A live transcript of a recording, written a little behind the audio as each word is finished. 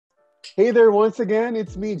Hey there, once again,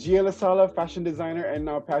 it's me, Gia Lasala, fashion designer and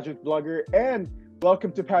now pageant blogger, and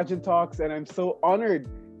welcome to Pageant Talks. And I'm so honored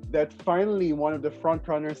that finally one of the front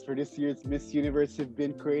runners for this year's Miss Universe have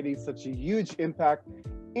been creating such a huge impact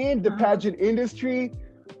in the pageant industry.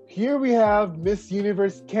 Here we have Miss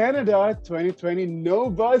Universe Canada 2020,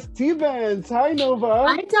 Nova Stevens. Hi, Nova.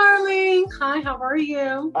 Hi, darling. Hi, how are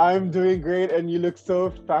you? I'm doing great, and you look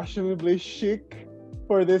so fashionably chic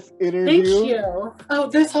for this interview. Thank you. Oh,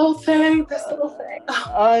 this whole thing.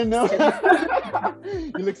 I know.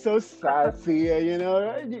 You look so sassy, you know.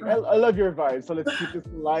 I love your vibe. So let's keep this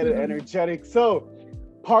light and energetic. So,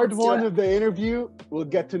 part one of the interview, we'll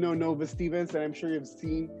get to know Nova Stevens, and I'm sure you've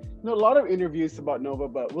seen a lot of interviews about Nova,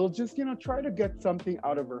 but we'll just try to get something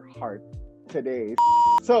out of her heart today.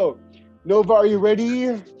 So, Nova, are you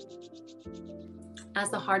ready?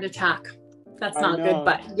 As a heart attack. That's not good,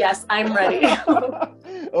 but yes, I'm ready.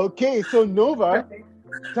 Okay, so Nova,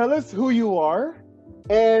 tell us who you are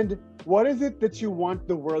and what is it that you want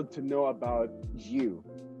the world to know about you?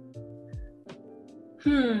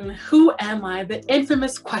 Who am I? The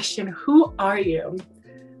infamous question, who are you?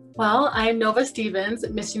 Well, I'm Nova Stevens,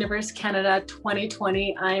 Miss Universe Canada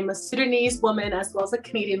 2020. I'm a Sudanese woman as well as a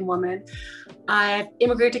Canadian woman. I've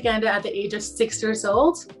immigrated to Canada at the age of 6 years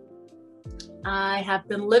old. I have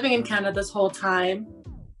been living in Canada this whole time,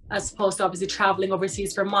 as opposed to obviously traveling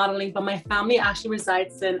overseas for modeling, but my family actually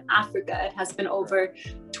resides in Africa. It has been over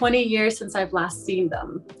 20 years since I've last seen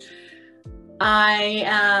them. I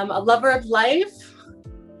am a lover of life.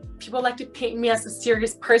 People like to paint me as a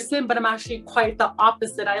serious person, but I'm actually quite the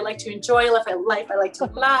opposite. I like to enjoy life. I like to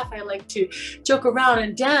laugh. I like to joke around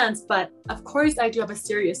and dance. But of course, I do have a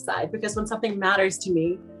serious side because when something matters to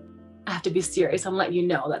me, I have to be serious. I'm letting you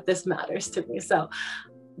know that this matters to me. So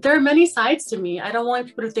there are many sides to me. I don't want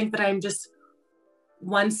people to think that I'm just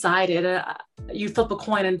one-sided. You flip a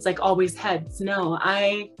coin and it's like always heads. No,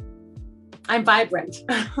 I'm vibrant.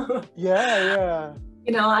 Yeah.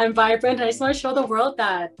 I'm vibrant. I just want to show the world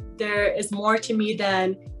that there is more to me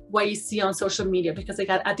than what you see on social media, because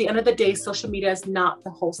at the end of the day, social media is not the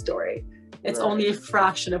whole story. It's only a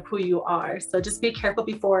fraction of who you are. So just be careful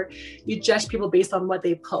before you judge people based on what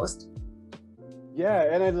they post.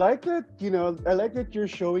 Yeah, and I like that, I like that you're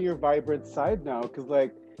showing your vibrant side now, because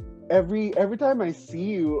like every time I see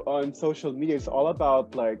you on social media, it's all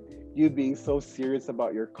about like you being so serious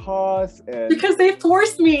about your cause. And because they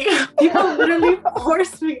force me. People literally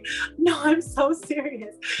force me. No, I'm so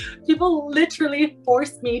serious. People literally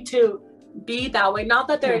force me to be that way. Not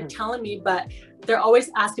that they're telling me, but they're always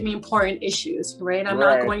asking me important issues, right? I'm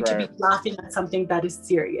not going to be laughing at something that is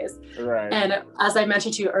serious. Right. And as I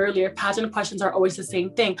mentioned to you earlier, pageant questions are always the same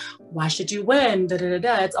thing. Why should you win?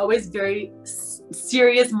 It's always very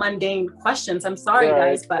serious, mundane questions. I'm sorry,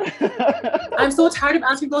 guys, but I'm so tired of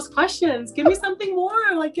answering those questions. Give me something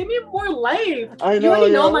more. Like, give me more life. I know, you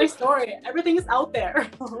already know my story. Everything is out there.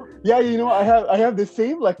 Yeah, I have the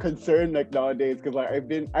same like concern like nowadays, because like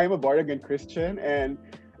I'm a born again Christian, and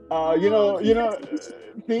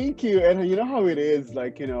thank you. And you know how it is,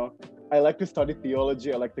 like, I like to study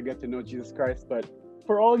theology. I like to get to know Jesus Christ. But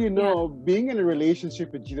for all you know, being in a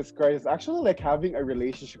relationship with Jesus Christ is actually like having a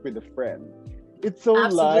relationship with a friend. It's so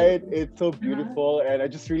light, it's so beautiful, and I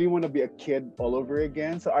just really want to be a kid all over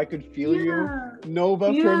again. So I could feel you, Nova,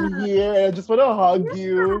 from here, and I just want to hug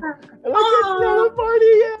you. And let's have a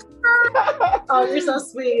party. Oh, you're so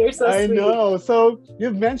sweet. You're so sweet. I know. So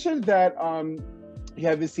you've mentioned that you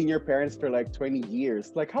haven't seen your parents for like 20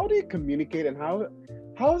 years. Like, how do you communicate, and how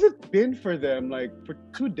has it been for them, like for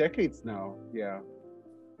 2 decades now? Yeah,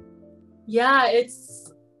 it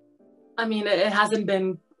hasn't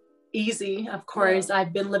been easy, of course.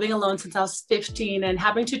 I've been living alone since I was 15 and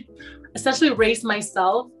having to essentially raise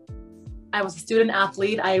myself. I was a student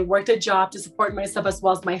athlete. I worked a job to support myself as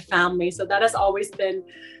well as my family. So that has always been,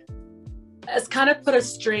 it's kind of put a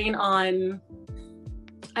strain on,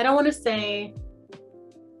 I don't want to say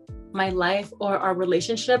my life or our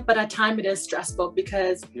relationship, but at times it is stressful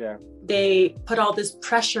because they put all this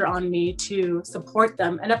pressure on me to support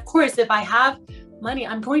them. And of course, if I have money,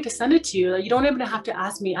 I'm going to send it to you. You don't even have to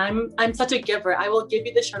ask me. I'm such a giver. I will give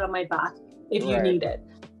you the shirt on my back if you need it.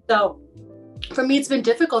 So for me, it's been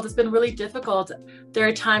difficult. It's been really difficult. There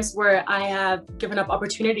are times where I have given up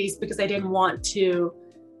opportunities because I didn't want to,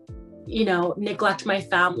 neglect my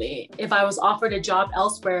family. If I was offered a job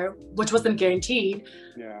elsewhere, which wasn't guaranteed,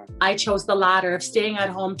 I chose the latter of staying at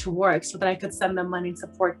home to work so that I could send them money and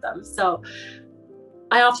support them. So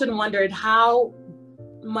I often wondered how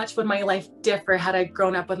much would my life differ had I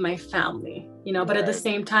grown up with my family, but at the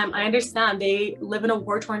same time, I understand they live in a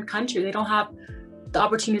war-torn country. They don't have the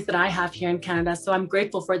opportunities that I have here in Canada. So I'm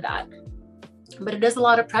grateful for that. But it is a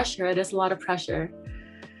lot of pressure. It is a lot of pressure.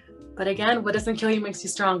 But again, what doesn't kill you makes you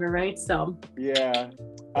stronger, right? So yeah,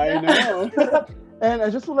 I know. And I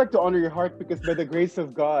just would like to honor your heart, because by the grace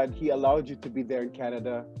of God, He allowed you to be there in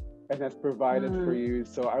Canada and has provided for you.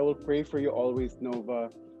 So I will pray for you always, Nova.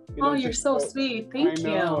 You know, you're so sweet. Thank you.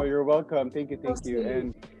 I know, you're welcome. Thank you, thank you.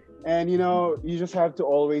 Sweet. And you know, you just have to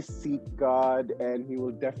always seek God, and He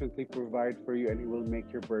will definitely provide for you, and He will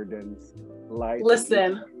make your burdens light.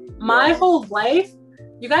 Listen, my whole life,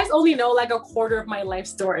 you guys only know like a quarter of my life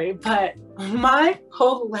story, but my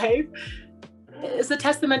whole life is a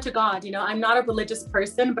testament to God. You know, I'm not a religious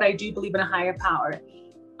person, but I do believe in a higher power.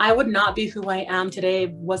 I would not be who I am today if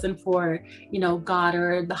it wasn't for, you know, God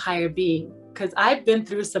or the higher being, because I've been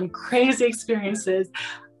through some crazy experiences.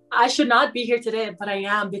 I should not be here today, but I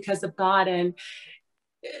am because of God and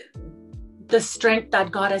the strength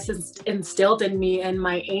that God has instilled in me, and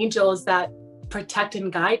my angels that protect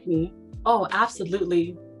and guide me. Oh,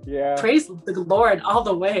 absolutely. Yeah. Praise the Lord all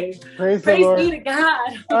the way. Praise the Lord. Be to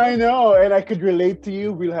God. I know, and I could relate to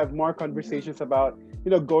you. We'll have more conversations about,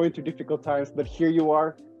 you know, going through difficult times, but here you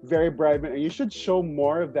are, very bright, and you should show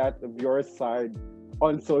more of that of your side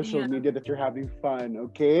on social media, that you're having fun.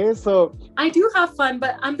 Okay, so I do have fun,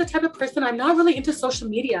 but I'm the type of person, I'm not really into social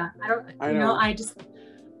media. I know.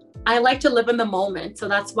 I like to live in the moment. So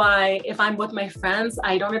that's why if I'm with my friends,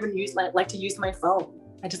 I don't even like to use my phone.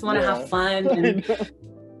 I just want to have fun and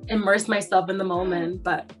immerse myself in the moment.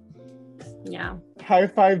 But yeah. High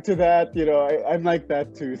five to that. You know, I'm like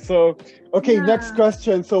that too. So, okay, next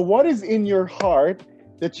question. So what is in your heart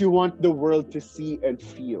that you want the world to see and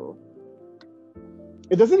feel?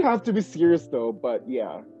 It doesn't have to be serious though, but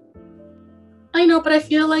yeah. I know, but I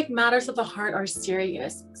feel like matters of the heart are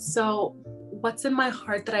serious. So what's in my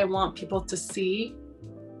heart that I want people to see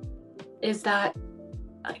is that,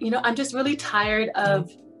 you know, I'm just really tired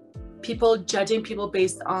of people judging people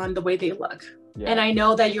based on the way they look. Yeah. And I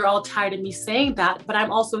know that you're all tired of me saying that, but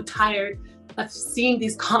I'm also tired of seeing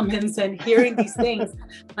these comments and hearing these things.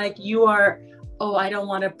 Like you are, oh, I don't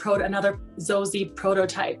want another Zosie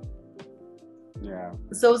prototype. Yeah.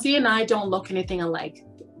 Zosie and I don't look anything alike.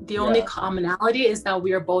 The only commonality is that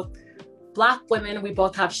we are both Black women. We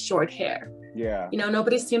both have short hair. Yeah. You know,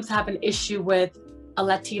 nobody seems to have an issue with a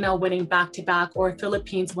Latina winning back-to-back or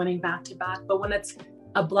Philippines winning back-to-back. But when it's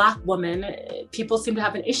a Black woman, people seem to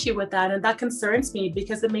have an issue with that. And that concerns me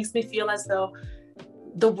because it makes me feel as though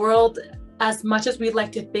the world, as much as we'd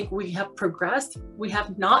like to think we have progressed, we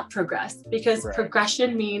have not progressed, because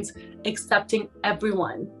progression means accepting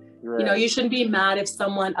everyone. You know, you shouldn't be mad if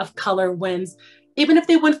someone of color wins, even if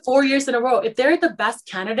they win 4 years in a row. If they're the best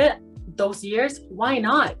candidate those years, why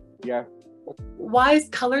not? Yeah. Why is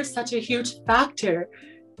color such a huge factor?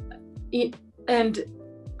 And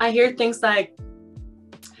I hear things like,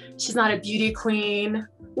 she's not a beauty queen.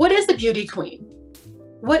 What is a beauty queen?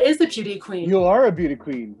 What is a beauty queen? You are a beauty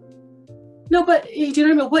queen. No, but do you know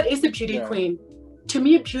what I mean? What is a beauty queen? To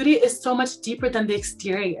me, beauty is so much deeper than the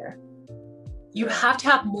exterior. You have to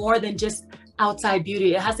have more than just outside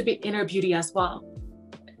beauty. It has to be inner beauty as well.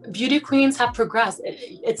 Beauty queens have progressed.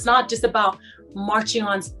 It's not just about walking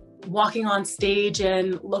on stage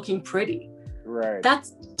and looking pretty. Right.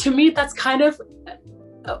 To me, that's kind of,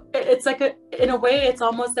 it's like in a way, it's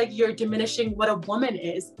almost like you're diminishing what a woman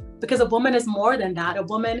is, because a woman is more than that. A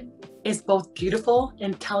woman is both beautiful,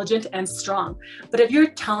 intelligent, and strong. But if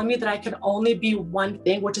you're telling me that I can only be one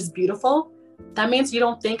thing, which is beautiful, that means you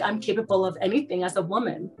don't think I'm capable of anything as a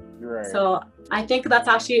woman. Right. So I think that's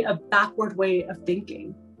actually a backward way of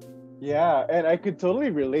thinking. Yeah, and I could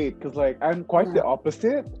totally relate, because like I'm quite the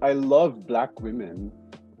opposite. I love Black women.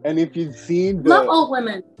 And if you've seen love all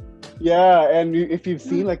women. Yeah, and if you've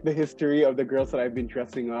seen like the history of the girls that I've been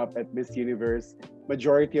dressing up at Miss Universe,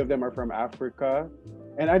 majority of them are from Africa.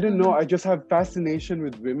 And I don't know, I just have fascination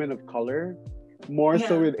with women of color, more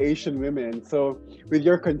so with Asian women. So with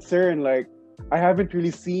your concern, like I haven't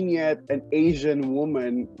really seen yet an Asian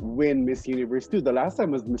woman win Miss Universe too. The last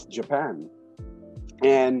time was Miss Japan.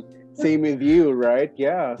 And same with you, right?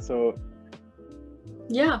 Yeah, so.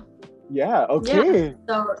 Yeah. Yeah, okay.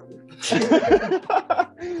 Yeah,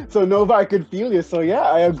 so Nova, I could feel you. So yeah,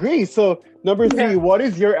 I agree. So number 3, what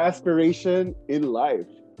is your aspiration in life?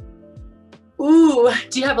 Ooh,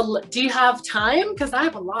 do you have time? Because I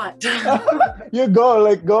have a lot. You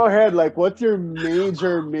go ahead. Like, what's your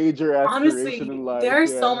major aspiration Honestly, in life? there are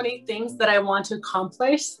so many things that I want to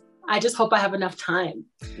accomplish. I just hope I have enough time.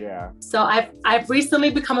 Yeah. So I've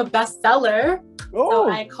recently become a bestseller. Oh,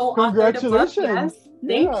 so I co-authored a book. Yes,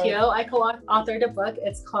 thank you. I co-authored a book.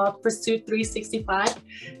 It's called Pursuit 365,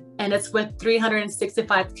 and it's with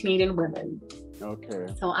 365 Canadian women. Okay.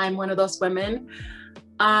 So I'm one of those women.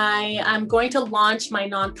 I am going to launch my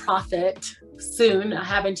nonprofit soon. I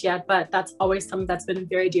haven't yet, but that's always something that's been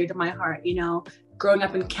very dear to my heart. You know, growing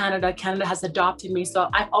up in Canada, Canada has adopted me. So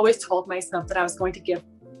I've always told myself that I was going to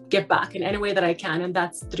give back in any way that I can. And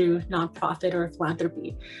that's through nonprofit or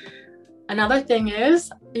philanthropy. Another thing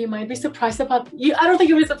is, you might be surprised about, I don't think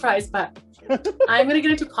you'll be surprised, but I'm going to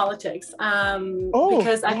get into politics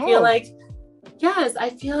because I feel like, yes, I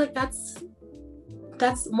feel like that's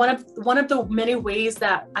one of the many ways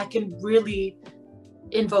that I can really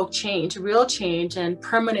invoke change, real change and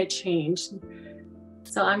permanent change.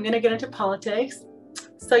 So I'm going to get into politics.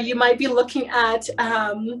 So you might be looking at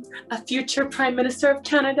a future Prime Minister of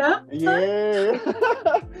Canada. Yeah.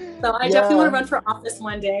 So I definitely want to run for office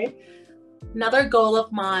one day. Another goal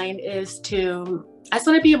of mine is I just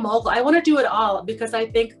want to be a mogul. I want to do it all because I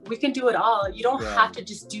think we can do it all. You don't have to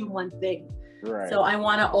just do one thing. Right. So I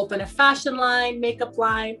want to open a fashion line, makeup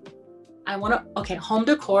line. I want to, home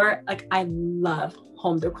decor. Like I love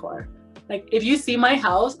home decor. Like if you see my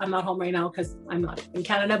house, I'm not home right now because I'm not in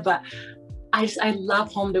Canada, but I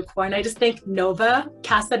love home decor. And I just think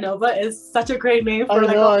Casa Nova is such a great name for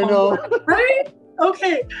I know. Right?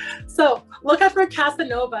 Okay. So look out for Casa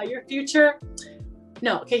Nova, your future.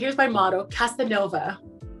 No, okay, here's my motto, Casa Nova.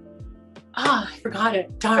 I forgot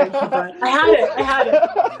it. Darn, I had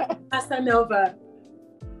it. Casa Nova.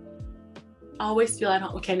 Always feel I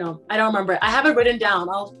don't remember it. I have it written down.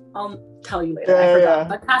 I'll tell you later. I forgot.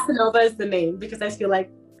 But Casa Nova is the name because I feel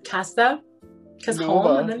like Casa, because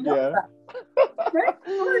home and then Nova. Right?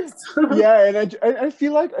 Yeah, and I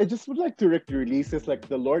feel like I just would like to release this, like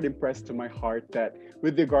the Lord impressed to my heart that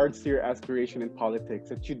with regards to your aspiration in politics,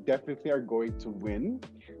 that you definitely are going to win.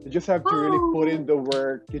 You just have to really put in the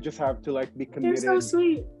work. You just have to like be committed. You're so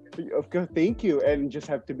sweet. Of course, thank you, and just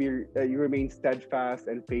have to be you remain steadfast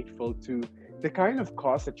and faithful to the kind of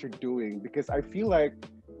cause that you're doing, because I feel like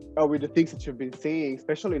with the things that you've been saying,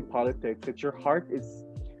 especially in politics, that your heart is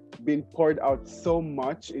been poured out so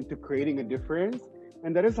much into creating a difference,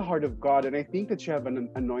 and that is the heart of God. And I think that you have an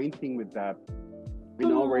anointing with that,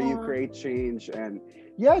 where you create change. And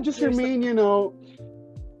just remain,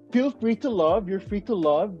 feel free to love. You're free to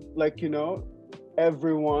love,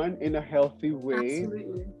 everyone in a healthy way.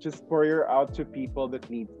 Absolutely. Just pour out to people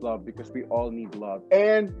that need love, because we all need love.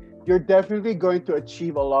 And you're definitely going to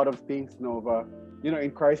achieve a lot of things, Nova.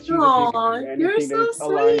 In Christ Jesus. Aww, you're so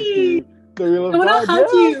sweet. The will of I want to hug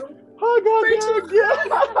you. Hug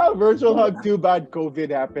up, virtual hug. Too bad COVID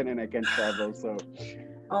happened and I can't travel. So.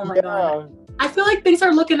 Oh my God. I feel like things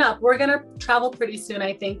are looking up. We're gonna travel pretty soon.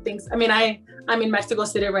 I think things. I mean, I'm in Mexico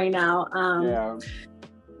City right now.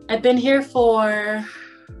 I've been here for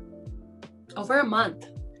over a month.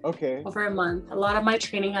 Okay. Over a month. A lot of my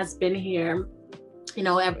training has been here.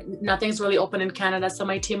 Nothing's really open in Canada, so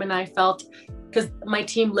my team and I felt, because my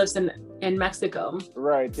team lives in Mexico.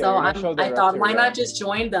 Right. So I thought, why not just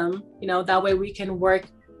join them? That way we can work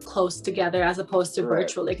close together as opposed to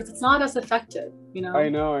virtually, because it's not as effective. I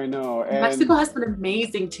know. And Mexico has been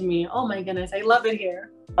amazing to me. Oh my goodness, I love it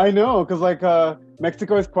here. I know, because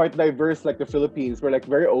Mexico is quite diverse, like the Philippines. We're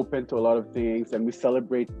very open to a lot of things, and we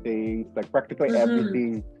celebrate things, like practically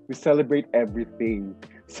everything. We celebrate everything.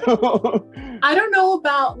 So I don't know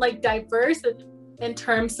about diverse in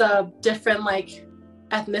terms of different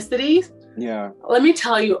ethnicities. Yeah. Let me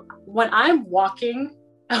tell you, when I'm walking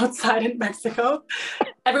outside in Mexico,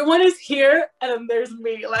 everyone is here and then there's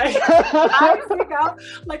me. I stick out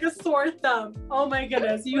like a sore thumb. Oh my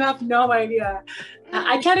goodness, you have no idea.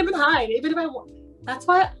 I can't even hide, even if I want. That's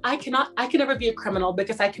why I can never be a criminal,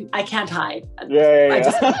 because I can't hide.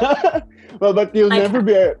 Yeah. Well, but you'll never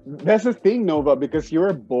be. That's the thing, Nova, because you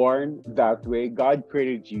were born that way. God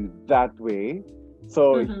created you that way.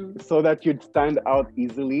 So that you'd stand out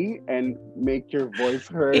easily and make your voice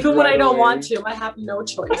heard. Even when I don't want to, I have no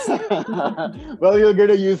choice. Well, you're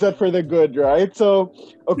gonna use that for the good, right? So,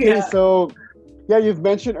 okay, you've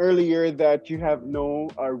mentioned earlier that you have no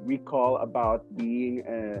recall about being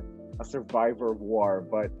a survivor of war,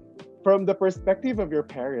 but from the perspective of your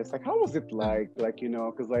parents, how was it like?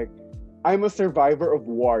 Because I'm a survivor of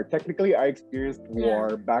war. Technically, I experienced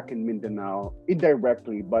war back in Mindanao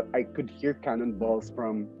indirectly, but I could hear cannonballs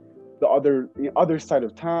from the other side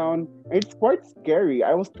of town. And it's quite scary.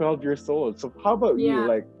 I was 12 years old. So how about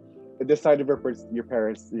you? The side of your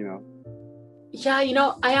parents, Yeah,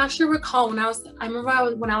 I actually recall when I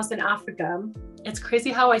was in Africa. It's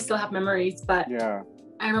crazy how I still have memories, but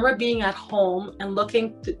I remember being at home and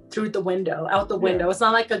looking through the window, out the window. It's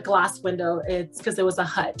not like a glass window. It's because it was a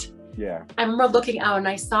hut. Yeah. I remember looking out and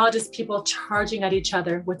I saw just people charging at each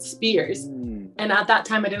other with spears. And And at that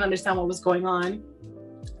time, I didn't understand what was going on.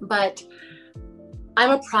 But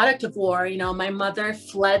I'm a product of war. You know, my mother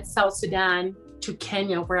fled South Sudan to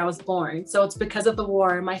Kenya, where I was born. So it's because of the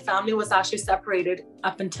war. My family was actually separated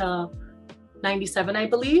up until 97, I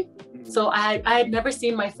believe. So I had never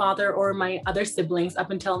seen my father or my other siblings up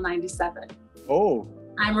until 97. Oh.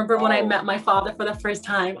 I remember when I met my father for the first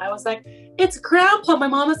time, I was like, it's grandpa. My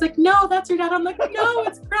mom was like, no, that's your dad. I'm like, no,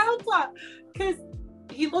 it's grandpa. Because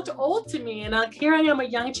he looked old to me. And here I am, a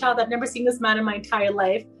young child. I've never seen this man in my entire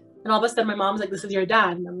life. And all of a sudden my mom's like, this is your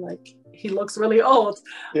dad. And I'm like, he looks really old.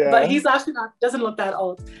 Yeah. But he's actually doesn't look that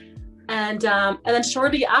old. And then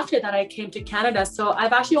shortly after that, I came to Canada. So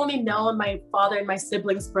I've actually only known my father and my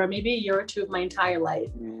siblings for maybe a year or two of my entire life.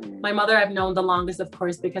 My mother I've known the longest, of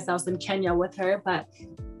course, because I was in Kenya with her. But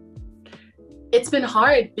it's been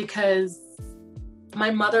hard because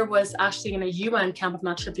my mother was actually in a UN camp. I'm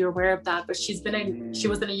not sure if you're aware of that, but she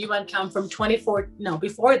was in a UN camp from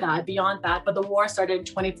before that, beyond that. But the war started in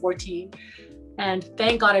 2014. And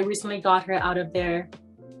thank God I recently got her out of there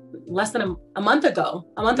less than a month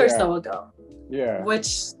or so ago. Yeah. Which,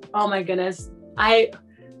 oh my goodness,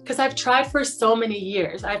 because I've tried for so many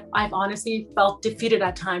years. I've honestly felt defeated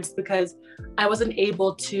at times because I wasn't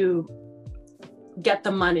able to get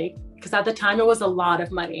the money. Because at the time it was a lot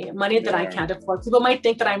of money that I can't afford. People might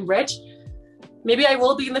think that I'm rich. Maybe I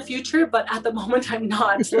will be in the future, but at the moment I'm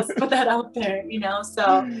not. So let's put that out there, you know?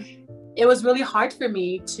 So it was really hard for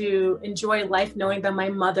me to enjoy life knowing that my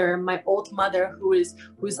mother, my old mother, who is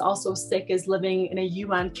also sick, is living in a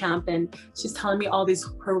UN camp, and she's telling me all these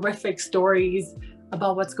horrific stories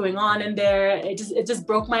about what's going on in there. It just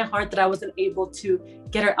broke my heart that I wasn't able to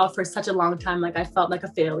get her out for such a long time. Like I felt like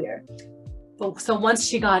a failure. But so once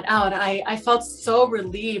she got out, I felt so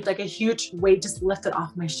relieved, like a huge weight just lifted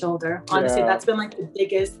off my shoulder. Honestly, that's been like the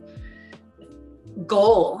biggest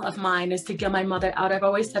goal of mine, is to get my mother out. I've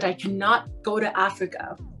always said I cannot go to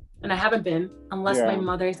Africa, and I haven't been unless my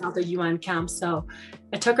mother is out the UN camp. So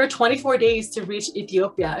it took her 24 days to reach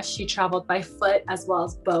Ethiopia. She traveled by foot as well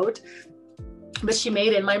as boat, but she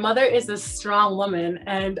made it. My mother is a strong woman,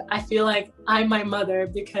 and I feel like I'm my mother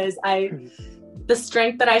because the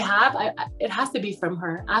strength that I have, it has to be from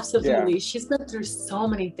her. Absolutely. She's been through so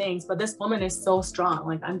many things, but this woman is so strong.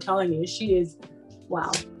 Like I'm telling you, she is,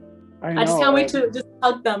 wow. I just can't wait to just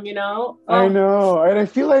hug them, you know? Oh. I know. And I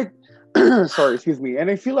feel like, sorry, excuse me. And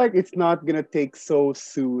I feel like it's not going to take so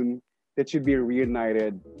soon that you'd be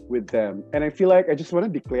reunited with them. And I feel like I just want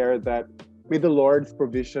to declare that may the Lord's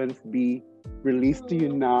provisions be released to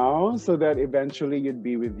you now so that eventually you'd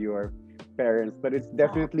be with your parents. But it's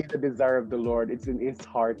definitely the desire of the Lord. It's in his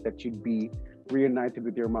heart that you'd be reunited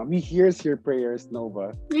with your mom. He hears your prayers,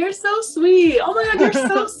 Nova. You're so sweet. Oh my God, you're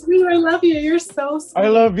so sweet. I love you. You're so sweet. I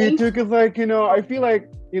love you too, because like, you know, I feel like,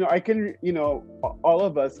 you know, I can, you know, all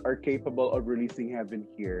of us are capable of releasing heaven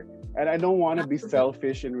here. And I don't want to be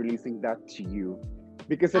selfish in releasing that to you.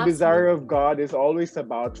 Because the desire of God is always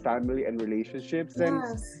about family and relationships. And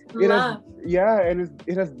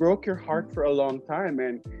it has broke your heart for a long time.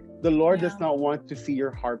 And the Lord does not want to see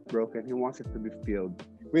your heart broken. He wants it to be filled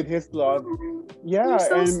with his love. You're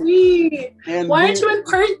so sweet. And why aren't you in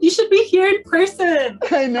person? You should be here in person.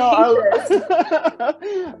 I know.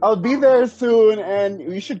 I'll be there soon, and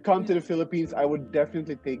you should come to the Philippines. I would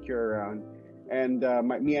definitely take you around. And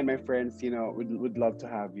me and my friends, you know, would love to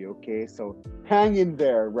have you. Okay, so hang in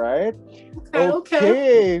there, right?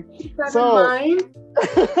 Okay. Keep that in mind.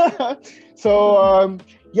 So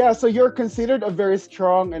you're considered a very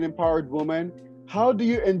strong and empowered woman. How do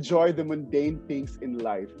you enjoy the mundane things in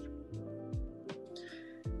life?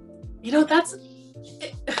 You know,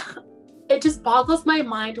 it just boggles my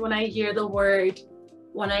mind when I hear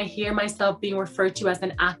myself being referred to as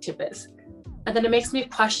an activist. And then it makes me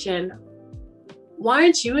question, why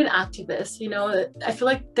aren't you an activist? You know, I feel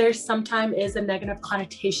like there sometimes is a negative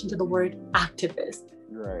connotation to the word activist.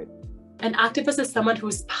 Right. An activist is someone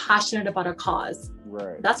who's passionate about a cause.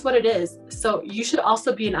 Right. That's what it is. So you should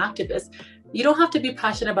also be an activist. You don't have to be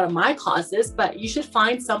passionate about my causes, but you should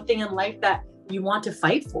find something in life that you want to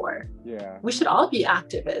fight for. Yeah. We should all be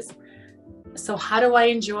activists. So how do I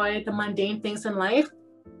enjoy the mundane things in life?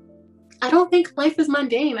 I don't think life is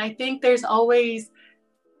mundane. I think there's always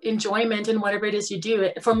enjoyment in whatever it is you do.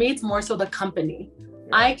 For me, it's more so the company. Yeah.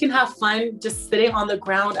 I can have fun just sitting on the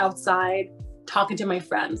ground outside, talking to my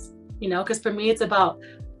friends, you know, because for me, it's about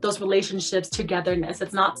those relationships, togetherness.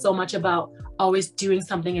 It's not so much about always doing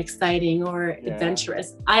something exciting or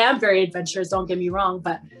adventurous. I am very adventurous, don't get me wrong,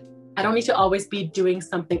 but I don't need to always be doing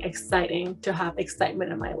something exciting to have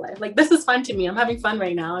excitement in my life. Like, this is fun to me. I'm having fun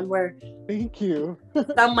right now. And Thank you.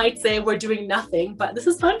 some might say we're doing nothing, but this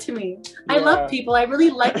is fun to me. I Yeah. love people. I really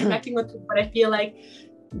like connecting with people, but I feel like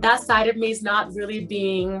that side of me is not really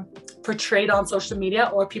being portrayed on social media,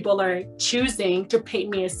 or people are choosing to paint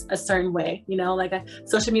me a certain way. You know, like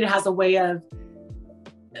social media has a way of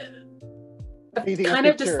kind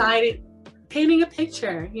of deciding, painting a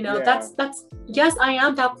picture. You know, Yeah. that's yes, I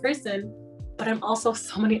am that person, but I'm also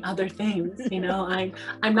so many other things. You know,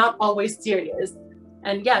 I'm not always serious.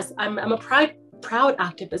 And yes, I'm a proud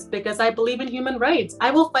activist because I believe in human rights. I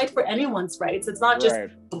will fight for anyone's rights. It's not just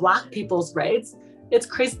Black people's rights. It's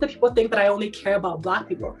crazy that people think that I only care about Black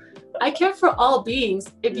people. I care for all beings.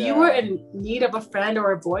 If you are in need of a friend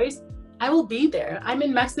or a voice, I will be there. I'm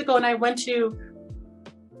in Mexico and I went to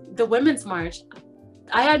the Women's March.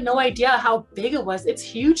 I had no idea how big it was. It's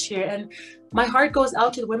huge here. And my heart goes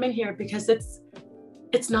out to the women here because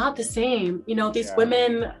it's not the same. You know, these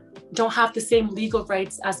women don't have the same legal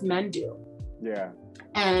rights as men do. Yeah.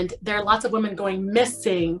 And there are lots of women going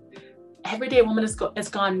missing. Every day a woman has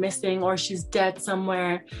gone missing, or she's dead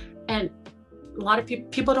somewhere. And a lot of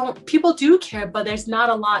people do care, but there's not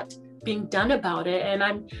a lot being done about it. And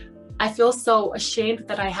I feel so ashamed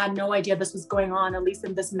that I had no idea this was going on, at least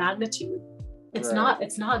in this magnitude. It's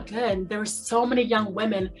not good. There were so many young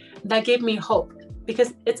women that gave me hope,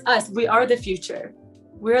 because it's us. We are the future.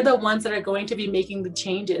 We're the ones that are going to be making the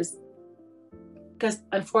changes, because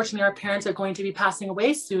unfortunately our parents are going to be passing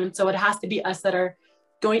away soon. So it has to be us that are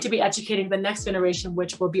going to be educating the next generation,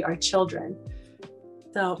 which will be our children.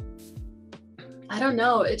 So I don't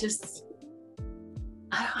know.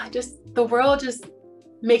 The world just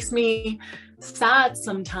makes me sad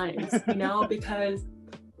sometimes, you know, because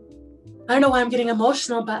I don't know why I'm getting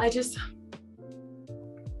emotional, but I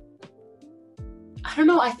don't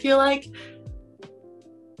know. I feel like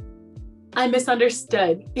I'm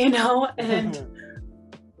misunderstood, you know, and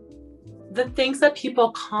the things that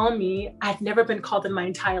people call me, I've never been called in my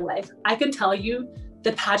entire life. I can tell you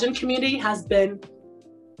the pageant community has been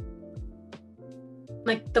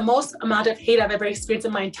like the most amount of hate I've ever experienced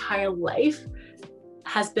in my entire life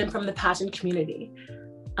has been from the pageant community.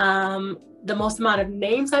 The most amount of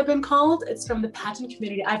names I've been called, it's from the pageant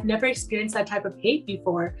community. I've never experienced that type of hate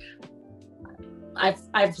before.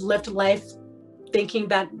 I've lived life thinking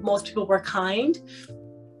that most people were kind,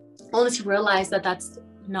 only to realize that that's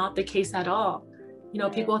not the case at all. You know,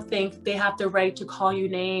 people think they have the right to call you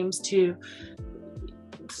names, to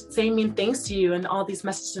say mean things to you, and all these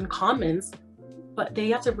messages and comments. But they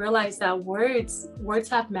have to realize that words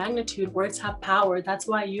have magnitude, words have power. That's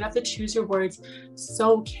why you have to choose your words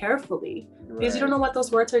so carefully, because you don't know what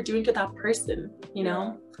those words are doing to that person, you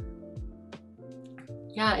know?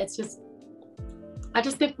 Yeah, it's just, I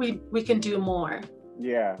just think we can do more.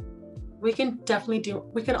 Yeah. We can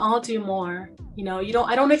all do more. You know,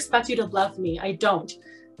 I don't expect you to love me. I don't.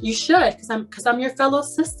 You should, because I'm your fellow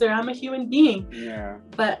sister. I'm a human being. Yeah.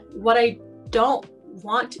 But what I don't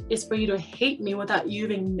want is for you to hate me without you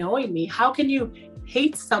even knowing me. How can you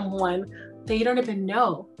hate someone that you don't even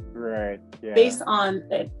know? Right. Yeah. Based on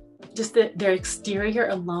just their exterior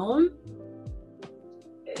alone.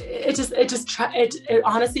 It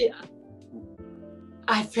honestly,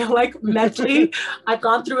 I feel like mentally I've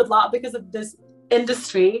gone through a lot because of this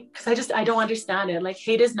industry, because I don't understand it. Like,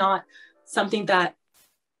 hate is not something that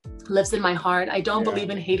lives in my heart. I don't believe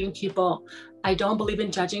in hating people. I don't believe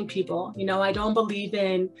in judging people. You know, I don't believe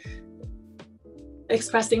in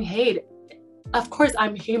expressing hate. Of course,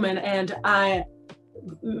 I'm human, and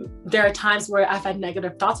there are times where I've had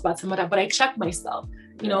negative thoughts about someone, but I check myself.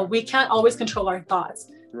 You know, we can't always control our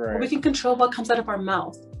thoughts, but we can control what comes out of our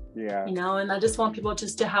mouth. Yeah. You know, and I just want people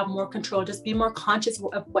just to have more control, just be more conscious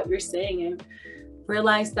of what you're saying, and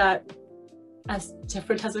realize that as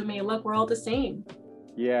different as we may look, we're all the same.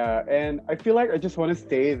 Yeah, and I feel like I just want to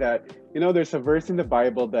say that, you know, there's a verse in the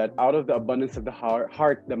Bible that out of the abundance of the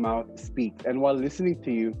heart, the mouth speaks. And while listening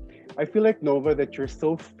to you, I feel like, Nova, that you're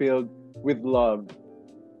so filled with love.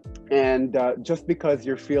 And just because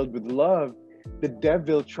you're filled with love, the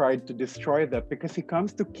devil tried to destroy that, because he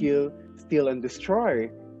comes to kill, steal, and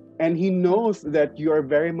destroy. And he knows that you are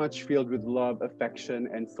very much filled with love, affection,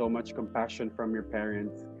 and so much compassion from your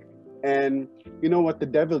parents. And you know what the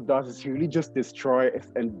devil does is he really just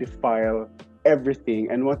destroys and defile everything.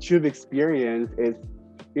 And what you've experienced is,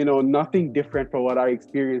 you know, nothing different from what I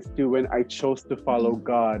experienced too when I chose to follow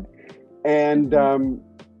God. And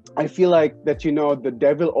I feel like that, you know, the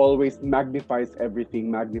devil always magnifies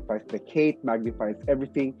everything, magnifies the hate, magnifies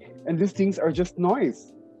everything. And these things are just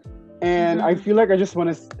noise. And I feel like I just want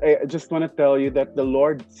to tell you that the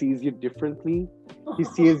Lord sees you differently. He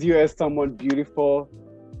sees you as someone beautiful,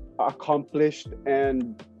 accomplished,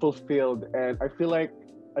 and fulfilled. And I feel like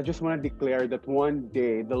I just want to declare that one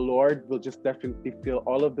day the Lord will just definitely feel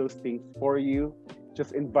all of those things for you.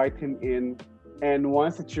 Just invite him in. And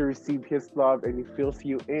once that you receive his love and he fills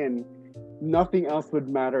you in, nothing else would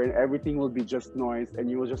matter and everything will be just noise, and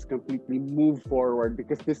you will just completely move forward,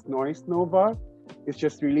 because this noise, Nova, is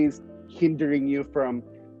just really hindering you from,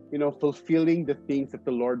 fulfilling the things that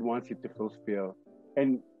the Lord wants you to fulfill.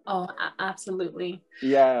 And absolutely.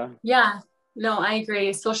 Yeah. No, I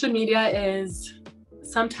agree. Social media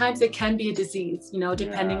sometimes it can be a disease,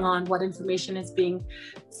 depending on what information is being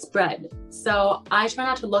spread. So I try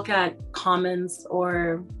not to look at comments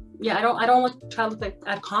or I don't try to look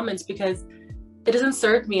at comments, because it doesn't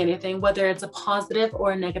serve me anything, whether it's a positive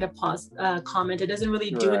or a negative comment. It doesn't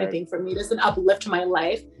really do anything for me. It doesn't uplift my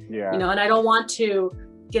life, and I don't want to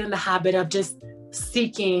get in the habit of just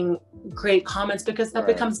seeking great comments, because that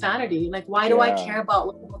becomes vanity. Like, why do I care about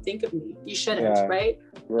what people think of me? You shouldn't, right?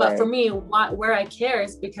 But for me, where I care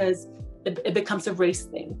is because it becomes a race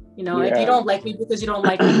thing. If you don't like me because you don't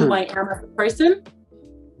like who I am as a person,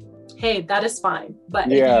 hey, that is fine.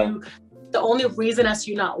 But if the only reason as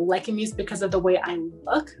you not liking me is because of the way I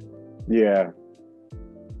look.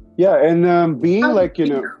 And being I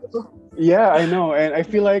know. And I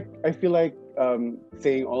feel like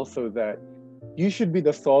saying also that you should be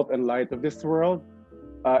the salt and light of this world.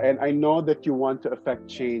 And I know that you want to affect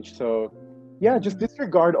change. So just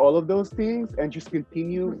disregard all of those things and just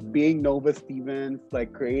continue being Nova Stevens,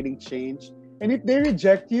 like creating change. And if they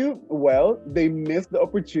reject you, well, they miss the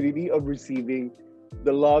opportunity of receiving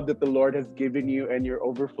the love that the Lord has given you, and you're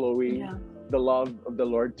overflowing the love of the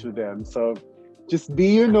Lord to them. So just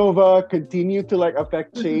be you, Nova, continue to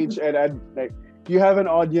affect change. And you have an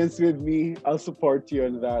audience with me. I'll support you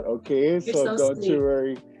in that, okay? So don't you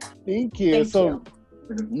worry. Thank you. So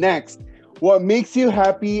next, what makes you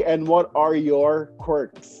happy and what are your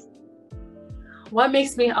quirks? What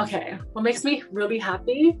makes me really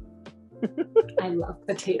happy? I love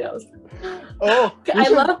potatoes. Oh, I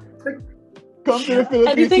love come to the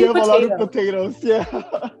Philippines, you have a lot of potatoes.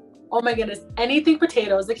 Oh my goodness, anything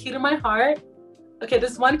potatoes, the key to my heart. Okay,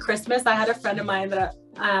 this one Christmas, I had a friend of mine that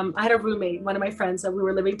I had a roommate, one of my friends, that we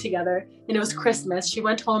were living together, and it was Christmas. She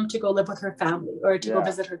went home to go live with her family, or to go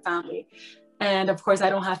visit her family. And of course,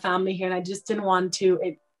 I don't have family here, and I just didn't want to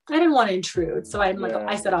intrude. So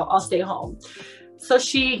I said, I'll stay home. So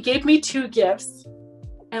she gave me 2 gifts.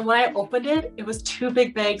 And when I opened it, it was 2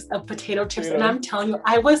 big bags of potato chips. And I'm telling you,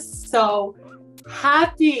 I was so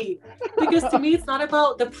happy, because to me, it's not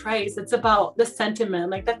about the price. It's about the sentiment.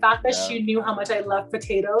 Like the fact that she knew how much I love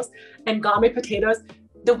potatoes and got me potatoes.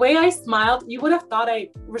 The way I smiled, you would have thought I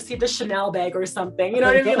received a Chanel bag or something. You know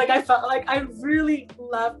what I mean? Like I felt like I really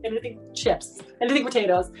love anything chips, anything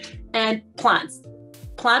potatoes, and plants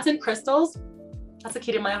and crystals. That's the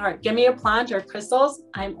key to my heart. Give me a plant or crystals.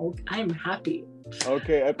 I'm happy.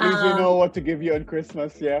 Okay, at least you know what to give you on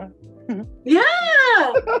Christmas, Yeah.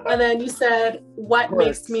 And then you said,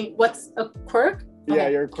 what's a quirk? Okay. Yeah,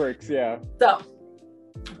 your quirks, So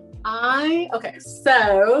I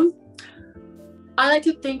like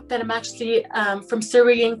to think that I'm actually from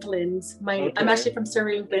Surrey, England. I'm actually from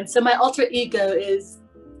Surrey, England. So my alter ego is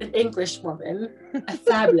an English woman, a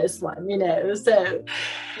fabulous one, So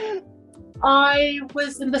I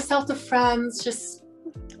was in the south of France, just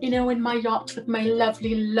in my yacht with my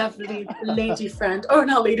lovely, lovely lady friend. Oh,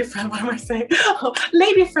 not lady friend, what am I saying? Oh,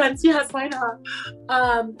 lady friends, yes, why not?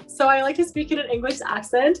 So I like to speak in an English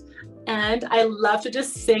accent, and I love to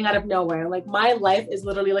just sing out of nowhere. Like my life is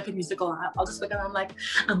literally like a musical. I'll just look at I'm like,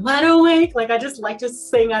 I'm wide awake. Like I just like to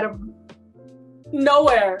sing out of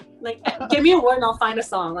nowhere. Like give me a word and I'll find a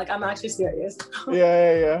song. Like I'm actually serious.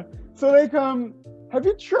 Yeah. So have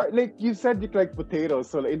you tried, you said you like potatoes,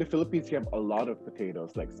 so in the Philippines you have a lot of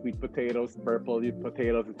potatoes, like sweet potatoes, purple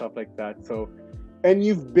potatoes and stuff like that. So, and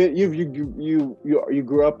you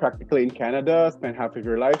grew up practically in Canada, spent half of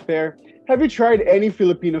your life there. Have you tried any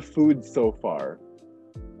Filipino food so far?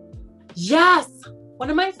 Yes, one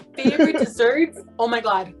of my favorite desserts. Oh my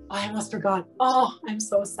God, I almost forgot. Oh, I'm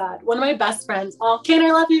so sad. One of my best friends. Oh, Ken,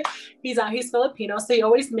 I love you. He's Filipino, so he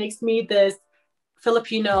always makes me this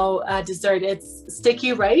Filipino dessert. It's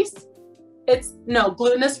sticky rice. It's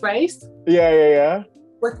glutinous rice. Yeah.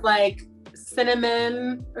 With like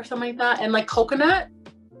cinnamon or something like that, and like coconut.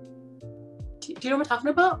 Do you know what I'm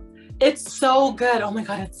talking about? It's so good. Oh my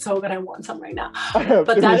God, it's so good. I want some right now.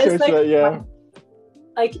 But that is like,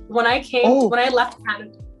 like when I left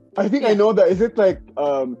Canada. I think I Yeah. know that. Is it like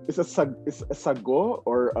it's a sago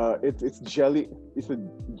or it's jelly? It's a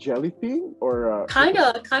jelly thing or Kind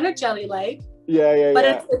of jelly like, yeah, yeah, but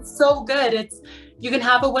yeah. it's so good. It's you can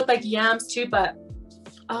have it with like yams too, but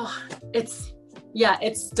oh, it's yeah,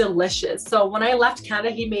 it's delicious. So when I left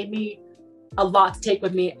Canada, he made me a lot to take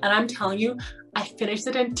with me, and I'm telling you, I finished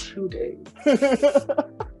it in 2 days.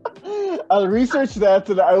 I'll research that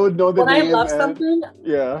so that I would know the When I name love and something,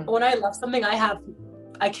 yeah.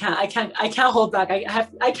 I can't hold back.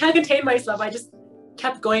 I can't contain myself. I just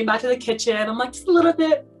kept going back to the kitchen. I'm like, just a little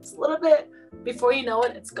bit, just a little bit. Before you know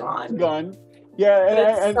it, it's It's gone. gone. Yeah,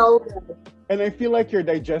 But it's so good. and I feel like your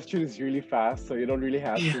digestion is really fast, so you don't really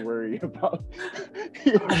have to worry about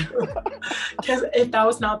your Because if that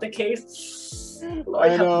was not the case, Lord I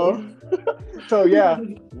help know. me. So yeah,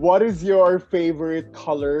 what is your favorite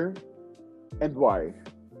color and why?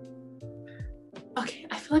 Okay,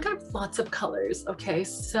 I feel like I have lots of colors. Okay,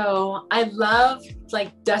 so I love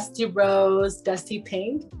like dusty rose, dusty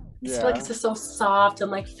pink. I feel like Yeah. it's just so soft and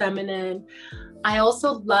like feminine. I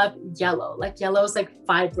also love yellow. Like yellow is like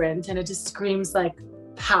vibrant and it just screams like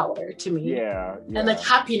power to me. Yeah, And like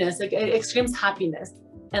yeah. happiness. Like it screams happiness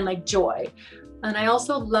and like joy. And I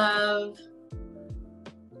also love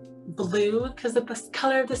blue because the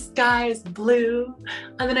color of the sky is blue.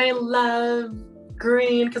 And then I love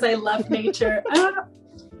green because I love nature. I don't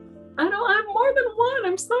know. I'm more than one.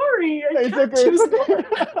 I'm sorry. I It's can't okay, it's choose one.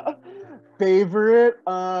 okay. Favorite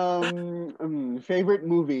favorite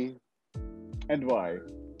movie and why?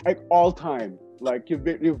 Like all time. Like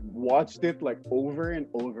you've watched it like over and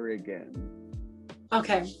over again.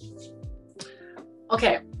 Okay.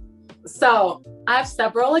 So I have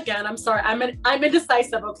several again. I'm sorry. I'm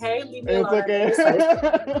indecisive, okay? Leave me It's alone. I'm indecisive.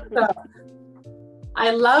 okay. So,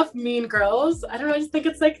 I love Mean Girls. I don't know, I just think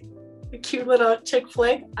it's like a cute little chick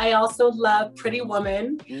flick. I also love Pretty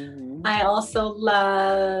Woman. Mhm. I also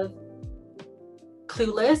love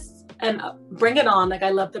Clueless and Bring It On. Like I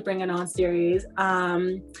love the Bring It On series.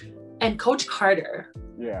 And Coach Carter.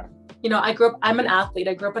 Yeah. You know, I'm an athlete.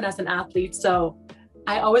 I grew up as an athlete. So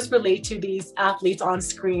I always relate to these athletes on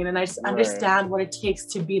screen and I just understand what it takes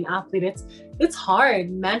to be an athlete. It's hard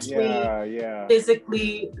mentally, Yeah.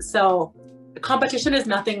 physically. So competition is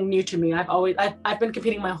nothing new to me. I've been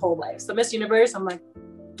competing my whole life. So Miss Universe, I'm like,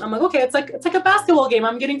 okay, it's like a basketball game.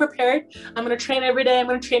 I'm getting prepared. I'm gonna train every day. I'm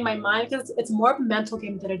gonna train my mind because it's more of a mental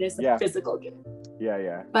game than it is a physical game.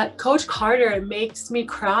 Yeah. But Coach Carter makes me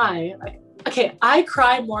cry. Like, okay, I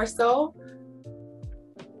cry more so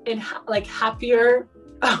in like happier.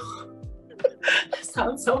 It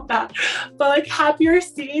sounds so bad, but like happier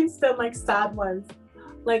scenes than like sad ones.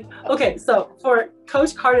 Like, okay, so for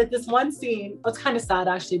Coach Carter, this one scene, it's kind of sad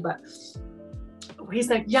actually, but he's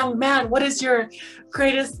like, young man, what is your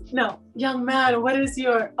young man, what is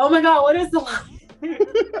your, oh my God, what is the line?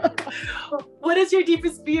 What is your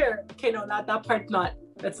deepest fear? Okay, no, not that part,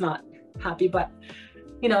 that's not happy, but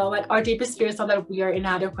you know, like our deepest fear is not that we are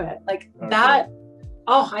inadequate. Like that,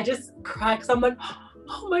 I just cry because I'm like,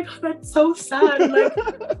 oh my God, that's so sad. And like,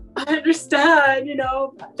 I understand, you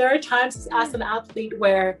know, there are times as an athlete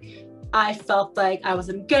where I felt like I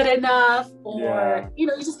wasn't good enough or, you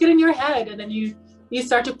know, you just get in your head and then you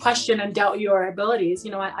start to question and doubt your abilities.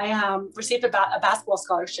 You know, I received a basketball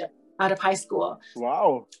scholarship out of high school.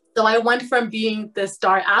 Wow. So I went from being the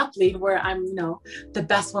star athlete where I'm, you know, the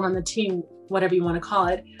best one on the team, whatever you want to call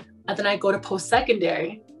it. And then I go to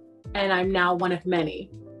post-secondary and I'm now one of many.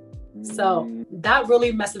 So that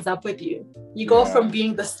really messes up with you. You go from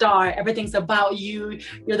being the star, everything's about you,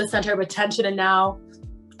 you're the center of attention, and now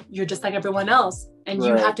you're just like everyone else. And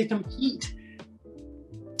you have to compete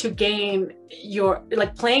to gain your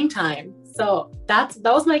like playing time. So that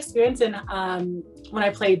was my experience in when I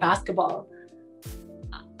played basketball.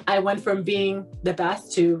 I went from being the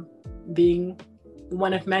best to being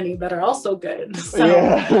one of many that are also good.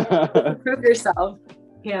 So prove yourself.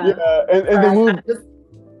 And the movie.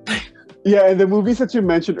 Yeah, and the movies that you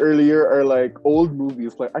mentioned earlier are like old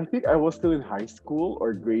movies. Like I think I was still in high school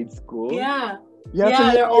or grade school. Yeah,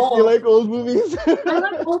 so they're old. You like old movies? I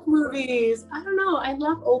like old movies. I don't know. I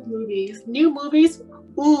love old movies. New movies.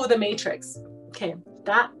 Ooh, The Matrix. Okay,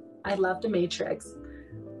 I love The Matrix.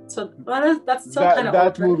 So that's still kind of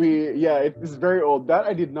old. That movie, it is very old. That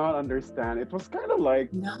I did not understand. It was kind of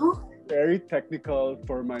like very technical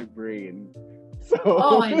for my brain. So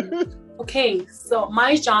okay, so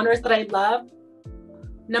my genres that I love,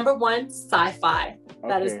 number one, sci-fi.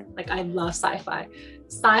 That is like, I love sci-fi.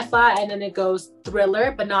 Sci-fi, and then it goes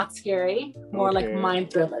thriller, but not scary. More like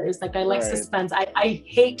mind thrillers. Like I like suspense. I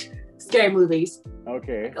hate scary movies.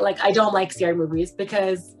 Okay. Like I don't like scary movies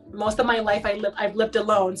because most of my life I've lived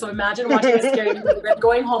alone. So imagine watching a scary movie, then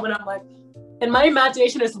going home and I'm like, and my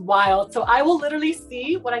imagination is wild. So I will literally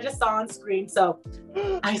see what I just saw on screen. So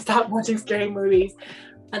I stopped watching scary movies.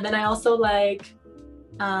 And then I also like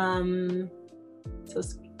so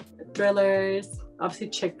thrillers, obviously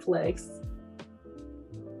chick flicks,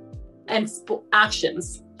 and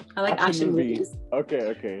actions. I like action movies.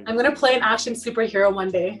 Okay. I'm gonna play an action superhero one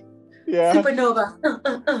day. Yeah. Supernova.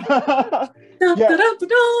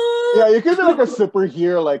 Yeah, you could be like a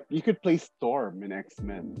superhero. Like you could play Storm in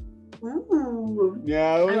X-Men. Ooh.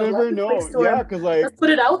 Yeah, we'll never know. Yeah, because like let's put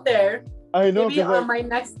it out there. I know. Maybe on like, my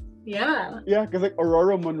next. Yeah. Yeah, because like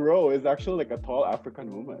Aurora Monroe is actually like a tall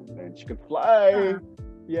African woman, and she could fly.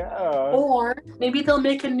 Yeah. Or maybe they'll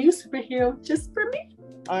make a new superhero just for me.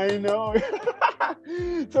 I know.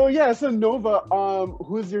 So Nova,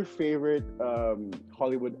 who's your favorite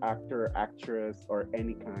Hollywood actor, actress, or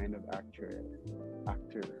any kind of actor?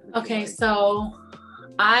 Okay, so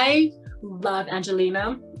I love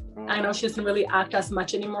Angelina. I know she doesn't really act as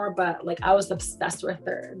much anymore, but like I was obsessed with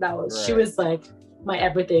her. She was like my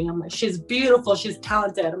everything. I'm like, she's beautiful, she's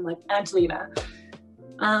talented. I'm like, Angelina.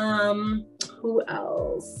 Who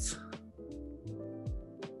else?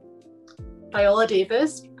 Viola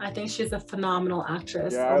Davis. I think she's a phenomenal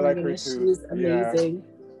actress. Yeah, I like her too. She's amazing.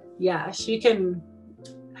 Yeah, she can.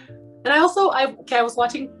 And I was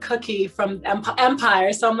watching Cookie from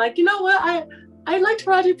Empire, so I'm like, you know what? I liked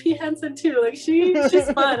Taraji P. Henson too. Like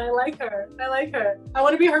she's fun. I like her. I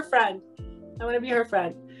want to be her friend.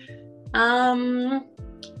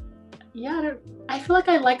 Yeah, I feel like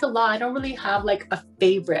I like a lot. I don't really have like a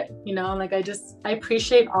favorite, you know, like I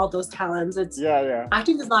appreciate all those talents.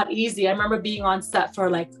 Acting is not easy. I remember being on set for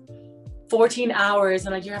like 14 hours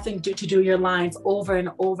and like you're having to do your lines over and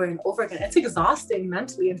over and over again. It's exhausting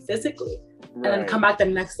mentally and physically. And then come back the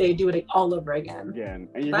next day, do it all over again. And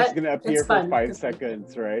you're just gonna appear for 5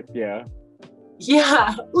 seconds, right? Yeah,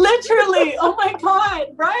 literally. Oh my God,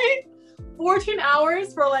 right? 14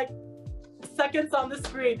 hours for like seconds on the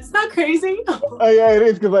screen. Isn't that crazy? Yeah, it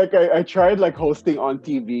is, because like I tried like hosting on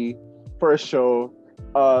TV for a show,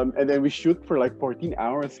 and then we shoot for like 14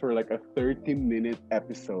 hours for like a 30-minute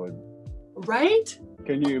episode. Right?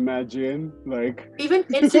 Can you imagine? Like even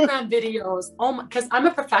Instagram videos. Oh my, because I'm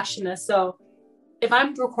a perfectionist, so if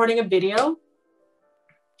I'm recording a video,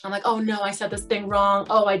 I'm like, oh no, I said this thing wrong.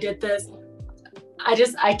 Oh, I did this.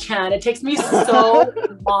 I can't. It takes me so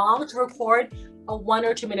long to record a 1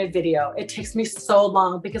 or 2 minute video. It takes me so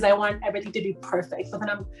long because I want everything to be perfect. But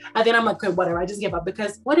then I'm like, okay, whatever. I just give up,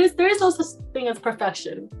 because there is no such thing as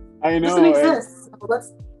perfection. I know. It doesn't exist.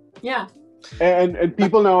 So And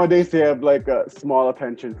people nowadays, they have like a small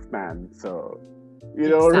attention span, so you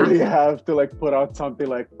don't really have to like put out something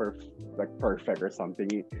like perfect or something.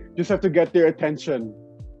 You just have to get their attention.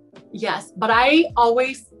 Yes, but I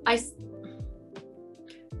always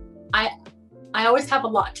have a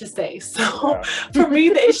lot to say. So for me,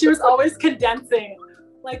 the issue is always condensing.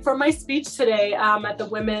 Like for my speech today at the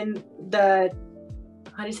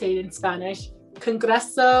how do you say it in Spanish?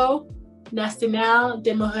 Congreso Nacional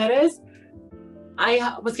de Mujeres.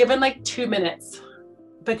 I was given like 2 minutes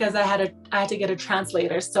because I had to get a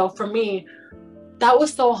translator. So for me, that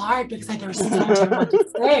was so hard because there was so much to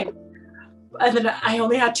say. And then I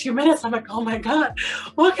only had 2 minutes. I'm like, oh my God,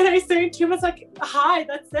 what can I say in 2 minutes? Like, hi,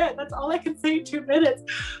 that's it. That's all I can say in 2 minutes.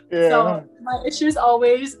 Yeah. So my issue is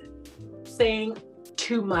always saying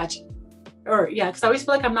too much. Because I always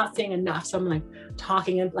feel like I'm not saying enough. So I'm like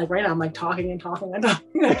talking, and like right now I'm like talking and talking and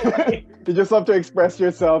talking. You just love to express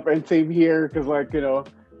yourself, and same here, because like, you know,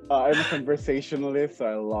 I'm a conversationalist, so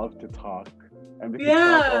I love to talk. And we can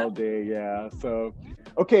talk all day. Yeah. So,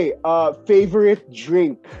 okay, favorite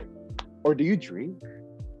drink. Or do you drink?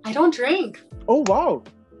 I don't drink. Oh wow!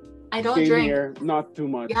 I don't drink. Here. Not too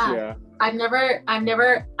much. Yeah. I've never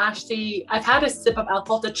actually. I've had a sip of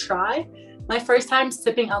alcohol to try. My first time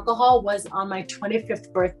sipping alcohol was on my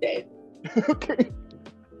 25th birthday. Okay.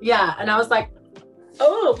 Yeah, and I was like,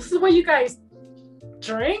 oh, this is what you guys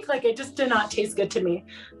drink? Like, it just did not taste good to me.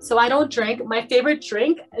 So I don't drink. My favorite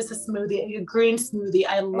drink is a smoothie, a green smoothie.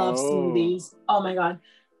 I love smoothies. Oh my God,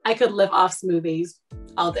 I could live off smoothies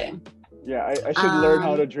all day. Yeah, I should learn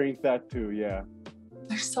how to drink that too. Yeah,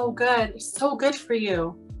 they're so good. So good for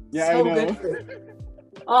you. Yeah, so I know. Good for you.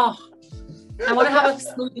 Oh, I want to have a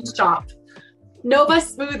smoothie shop. Nova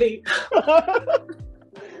smoothie.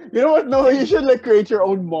 You know what? No, you should like create your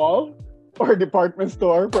own mall or department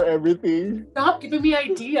store for everything. Stop giving me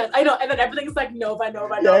ideas. I know, and then everything's like Nova.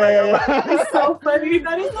 Yeah. It's so funny.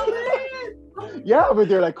 That is so funny. Yeah, with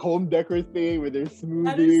their like home decor thing, with their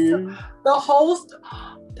smoothie.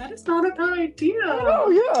 That is not a bad idea. Oh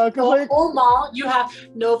yeah, because like whole mall, you have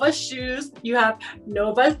Nova shoes, you have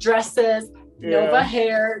Nova dresses, Nova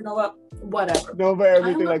hair, Nova whatever. Nova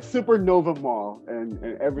everything, like Supernova Mall, and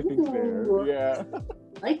everything's there. Yeah.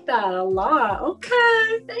 Like that a lot.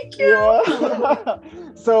 Okay, thank you. Yeah.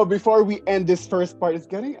 So before we end this first part, it's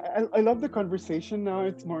getting. I love the conversation now.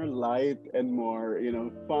 It's more light and more,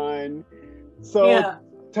 fun. So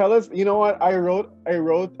tell us. You know what? I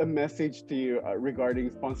wrote a message to you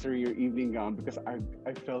regarding sponsoring your evening gown because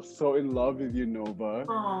I fell so in love with you, Nova.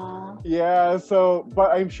 Aww. Yeah. So,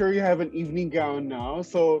 but I'm sure you have an evening gown now.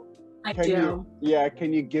 So.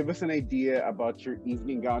 Can you give us an idea about your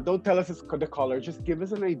evening gown? Don't tell us the color. Just give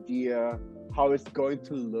us an idea how it's going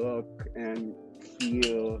to look and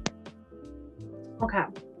feel. Okay.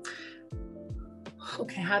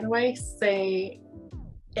 How do I say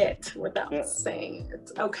it without saying it?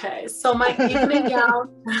 Okay. So my evening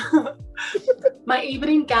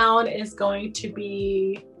gown, is going to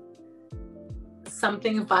be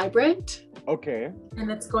something vibrant. Okay. And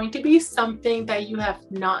it's going to be something that you have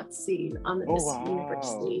not seen on the Miss Universe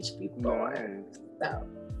stage before. Nice. So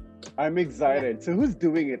I'm excited. Yeah. So who's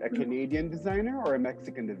doing it? A Canadian designer or a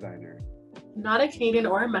Mexican designer? Not a Canadian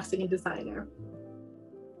or a Mexican designer.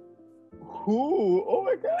 Who? Oh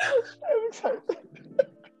my gosh, I'm excited.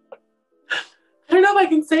 I don't know if I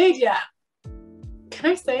can say it yet. Can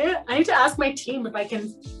I say it? I need to ask my team if I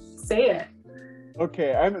can say it.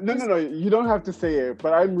 Okay, no. You don't have to say it,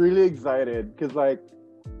 but I'm really excited because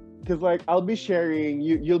I'll be sharing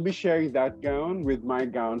you'll be sharing that gown with my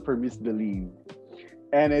gown for Miss Belize,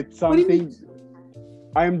 and it's something.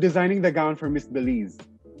 I'm designing the gown for Miss Belize.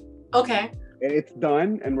 Okay. And it's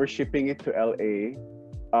done, and we're shipping it to LA.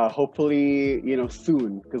 Hopefully,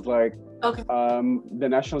 soon, because the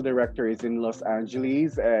national director is in Los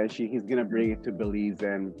Angeles, and he's gonna bring it to Belize,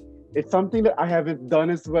 and it's something that I haven't done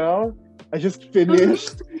as well. I just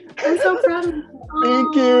finished. I'm so proud of you.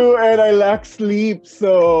 Thank you. And I lack sleep.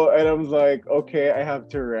 And I was like, okay, I have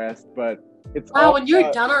to rest. But it's when you're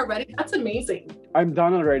done already, that's amazing. I'm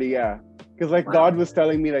done already, yeah. Because God was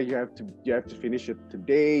telling me that you have to finish it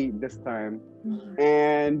today, this time. Mm-hmm.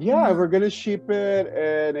 And we're gonna ship it,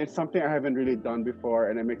 and it's something I haven't really done before.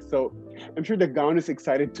 And I'm sure the gown is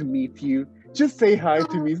excited to meet you. Just say hi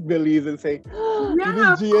to Miss Belize and say,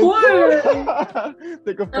 yeah, of course.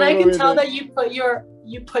 And I can tell that you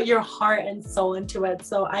put your heart and soul into it.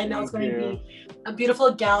 So I know it's going to be a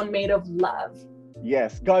beautiful gown made of love.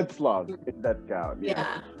 Yes, God's love in that gown.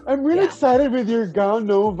 Yeah. I'm really excited with your gown,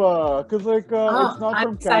 Nova, because it's not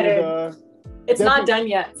from Canada. It's not done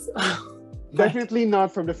yet. So. Definitely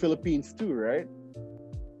not from the Philippines too, right?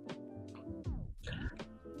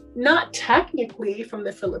 Not technically from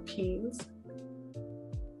the Philippines.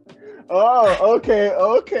 Oh, okay,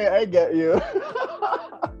 I get you.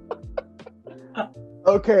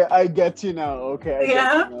 Okay, I get you now. Okay, I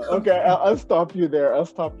get you now. Okay, I'll stop you there.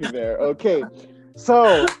 Okay,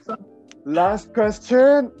 so last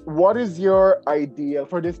question. What is your ideal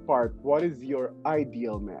for this part? What is your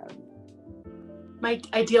ideal man? My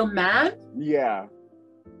ideal man? Yeah.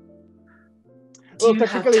 Do you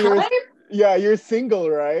have time? You're single,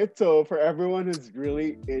 right? So for everyone who's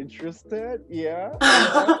really interested,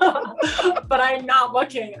 But I'm not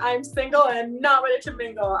looking. I'm single and not ready to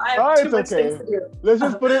mingle. I have too much things to do. Let's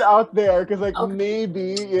just put it out there because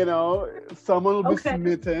maybe, someone will be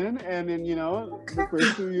smitten and then,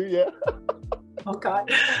 pursue you. Yeah. Oh God.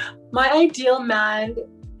 My ideal man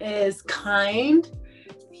is kind.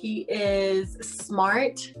 He is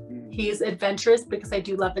smart. He's adventurous because I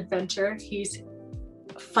do love adventure. He's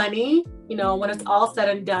funny. When it's all said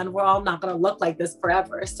and done, we're all not going to look like this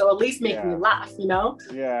forever. So at least make me laugh,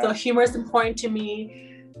 Yeah. So humor is important to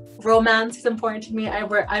me. Romance is important to me.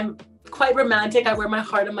 I'm quite romantic. I wear my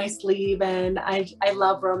heart on my sleeve, and I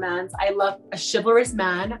love romance. I love a chivalrous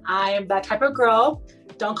man. I am that type of girl.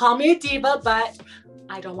 Don't call me a diva, but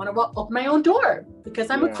I don't want to open my own door because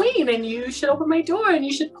I'm a queen, and you should open my door and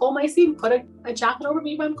you should pull my seat and put a jacket over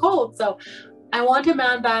me if I'm cold. So I want a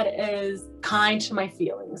man that is kind to my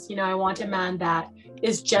feelings. I want a man that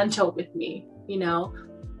is gentle with me.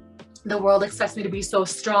 The world expects me to be so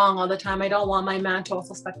strong all the time. I don't want my man to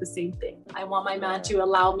also expect the same thing. I want my man to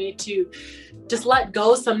allow me to just let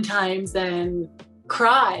go sometimes and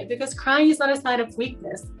cry, because crying is not a sign of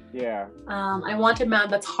weakness. Yeah. I want a man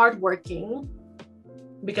that's hardworking,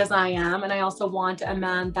 because I am. And I also want a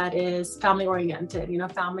man that is family oriented.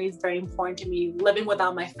 Family is very important to me. Living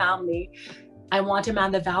without my family I want a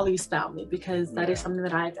man that values family, because that is something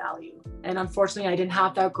that I value. And unfortunately, I didn't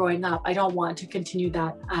have that growing up. I don't want to continue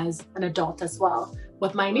that as an adult as well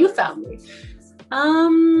with my new family.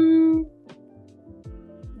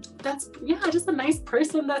 That's, just a nice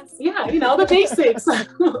person. That's, the basics.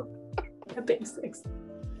 The basics.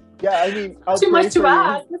 Yeah, I mean, too much to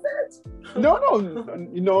ask, is it?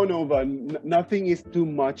 No, but nothing is too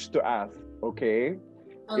much to ask, okay?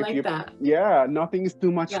 I like that. Yeah, nothing is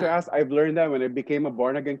too much to ask. I've learned that when I became a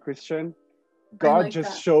born-again Christian. God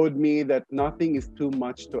just showed me that nothing is too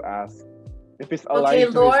much to ask. If it's aligned to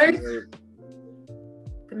His word.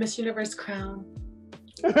 The Miss Universe crown.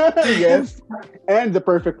 Yes, and the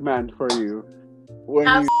perfect man for you.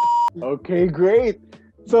 Okay, great.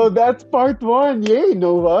 So that's part 1. Yay,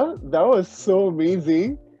 Nova. That was so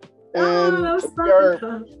amazing. And that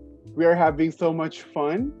was we are having so much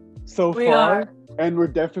fun so far. And we're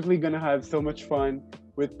definitely going to have so much fun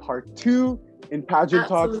with part 2 in Pageant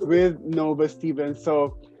Talks with Nova Stevens.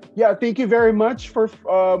 So, yeah, thank you very much for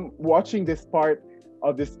watching this part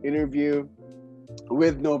of this interview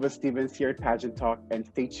with Nova Stevens here at Pageant Talk. And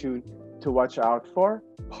stay tuned to watch out for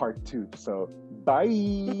part 2. So,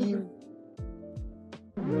 bye.